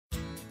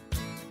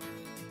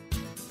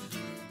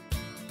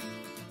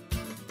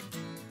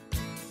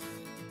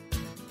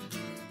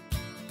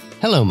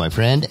Hello, my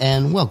friend,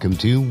 and welcome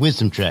to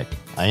Wisdom Trek.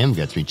 I am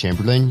Guthrie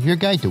Chamberlain, your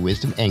guide to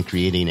wisdom and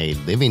creating a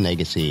living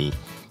legacy.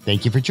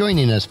 Thank you for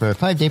joining us for our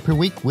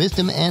 5-day-per-week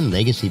Wisdom and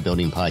Legacy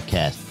Building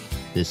podcast.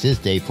 This is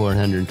day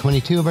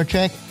 422 of our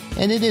trek,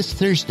 and it is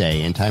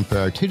Thursday and time for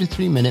our 2 to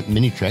 3 minute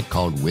mini trek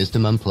called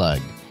Wisdom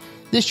Unplugged.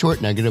 This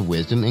short nugget of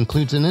wisdom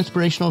includes an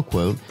inspirational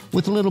quote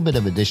with a little bit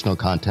of additional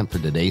content for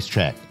today's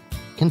trek.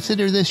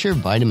 Consider this your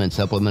vitamin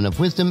supplement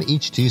of wisdom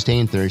each Tuesday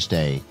and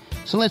Thursday.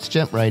 So let's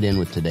jump right in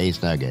with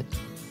today's nugget.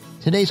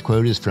 Today's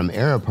quote is from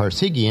Ara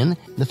Parseghian,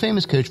 the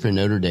famous coach for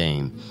Notre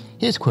Dame.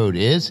 His quote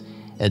is,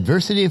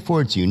 "Adversity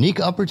affords unique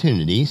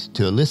opportunities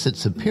to elicit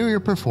superior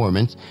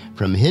performance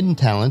from hidden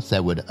talents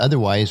that would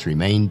otherwise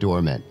remain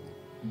dormant."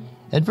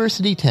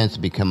 Adversity tends to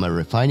become a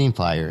refining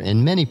fire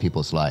in many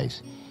people's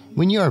lives.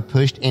 When you are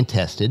pushed and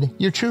tested,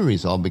 your true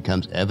resolve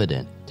becomes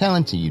evident.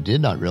 Talents that you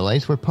did not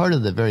realize were part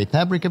of the very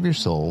fabric of your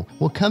soul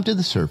will come to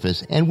the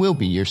surface and will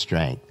be your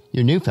strength.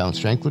 Your newfound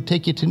strength will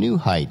take you to new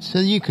heights so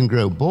that you can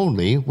grow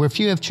boldly where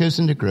few have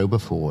chosen to grow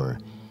before.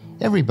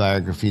 Every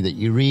biography that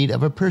you read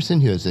of a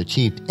person who has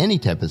achieved any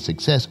type of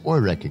success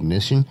or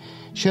recognition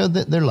show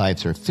that their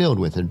lives are filled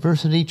with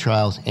adversity,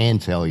 trials,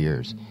 and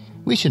failures.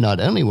 We should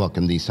not only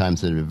welcome these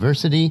times of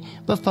adversity,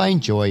 but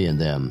find joy in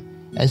them.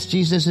 As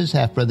Jesus'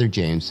 half-brother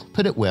James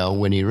put it well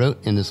when he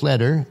wrote in his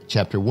letter,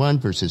 chapter 1,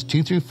 verses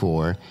 2 through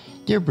 4,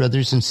 "Dear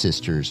brothers and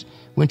sisters,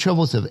 when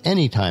troubles of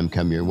any time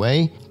come your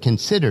way,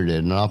 consider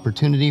it an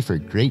opportunity for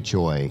great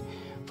joy.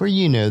 For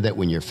you know that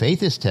when your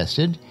faith is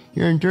tested,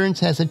 your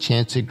endurance has a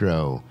chance to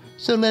grow.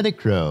 So let it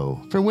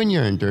grow. For when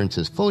your endurance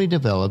is fully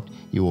developed,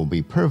 you will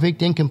be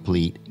perfect and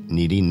complete,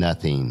 needing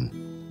nothing."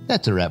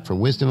 That's a wrap for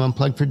Wisdom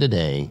Unplugged for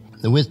today.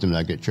 The Wisdom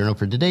Nugget Journal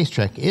for today's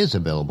trek is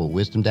available at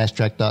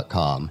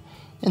wisdom-trek.com.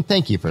 And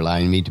thank you for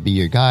allowing me to be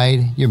your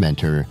guide, your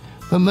mentor,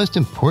 but most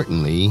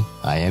importantly,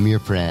 I am your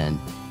friend,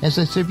 as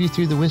I serve you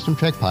through the Wisdom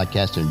Trek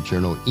podcast and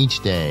journal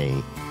each day.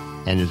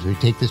 And as we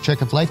take this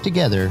trek of life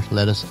together,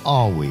 let us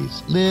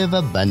always live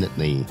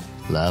abundantly,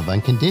 love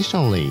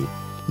unconditionally,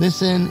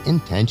 listen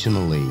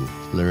intentionally,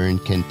 learn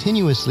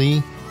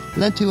continuously,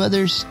 lend to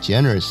others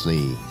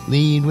generously,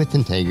 lead with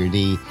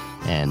integrity,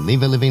 and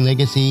leave a living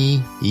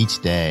legacy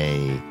each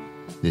day.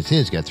 This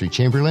is Guthrie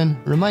Chamberlain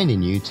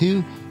reminding you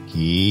to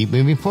keep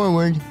moving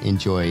forward,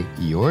 enjoy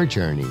your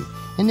journey,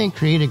 and then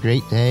create a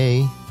great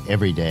day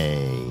every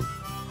day.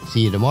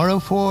 See you tomorrow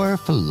for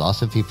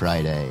Philosophy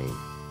Friday.